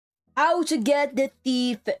how to get the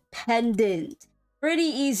thief pendant. Pretty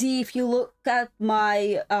easy. If you look at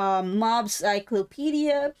my mob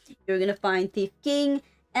cyclopedia, you're gonna find Thief King,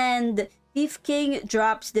 and Thief King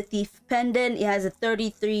drops the thief pendant. It has a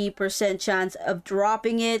 33% chance of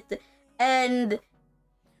dropping it, and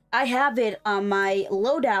I have it on my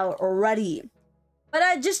loadout already. But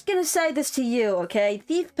I'm just gonna say this to you, okay?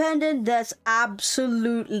 Thief pendant does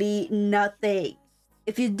absolutely nothing.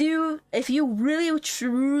 If you really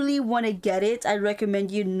truly want to get it, I recommend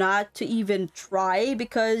you not to even try,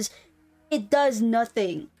 because it does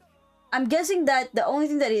nothing. I'm guessing that the only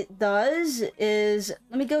thing that it does is,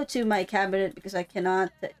 let me go to my cabinet because I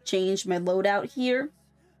cannot change my loadout here.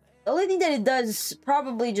 The only thing that it does is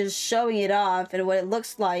probably just showing it off and what it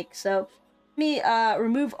looks like. So let me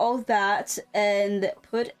remove all that and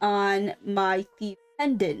put on my thief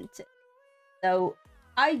pendant. So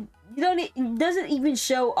it doesn't even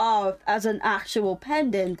show off as an actual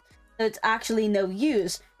pendant, so it's actually no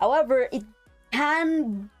use. However, it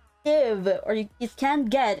can give, or it can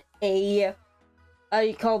get a,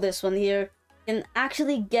 I call this one here, can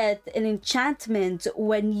actually get an enchantment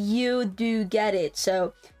when you do get it.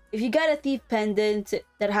 So if you get a thief pendant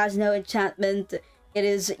that has no enchantment, it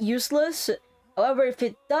is useless. However, if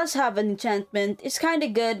it does have an enchantment, it's kind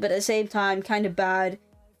of good, but at the same time kind of bad,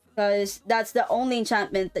 because that's the only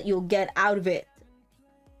enchantment that you'll get out of it.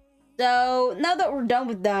 So now that we're done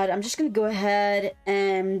with that, I'm just gonna go ahead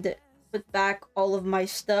and put back all of my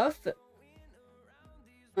stuff.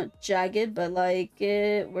 Not jagged, but like,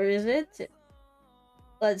 where is it?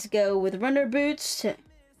 Let's go with runner boots,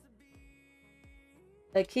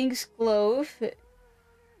 the king's glove,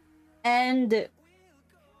 and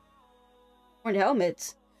horned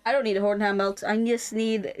helmets. I don't need a horned helmet. I just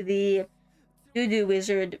need the Voodoo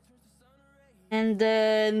Wizard. And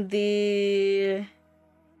then the...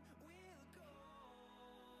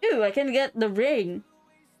 Ooh, I can get the ring.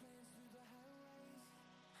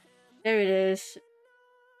 There it is.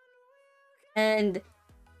 And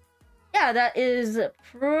yeah, that is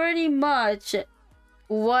pretty much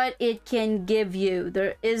what it can give you.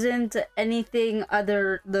 There isn't anything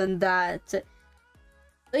other than that.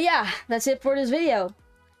 So yeah, that's it for this video.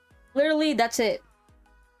 Literally, that's it.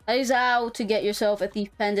 That is how to get yourself a thief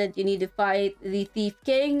pendant. You need to fight the Thief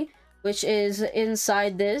King, which is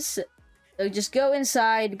inside this. So just go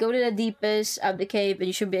inside, go to the deepest of the cave, and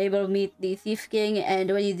you should be able to meet the Thief King. And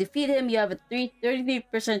when you defeat him, you have a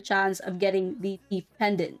 33% chance of getting the thief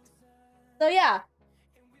pendant. So yeah,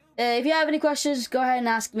 if you have any questions, go ahead and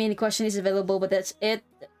ask me. Any question is available, but that's it.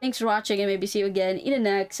 Thanks for watching, and maybe see you again in the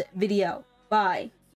next video. Bye.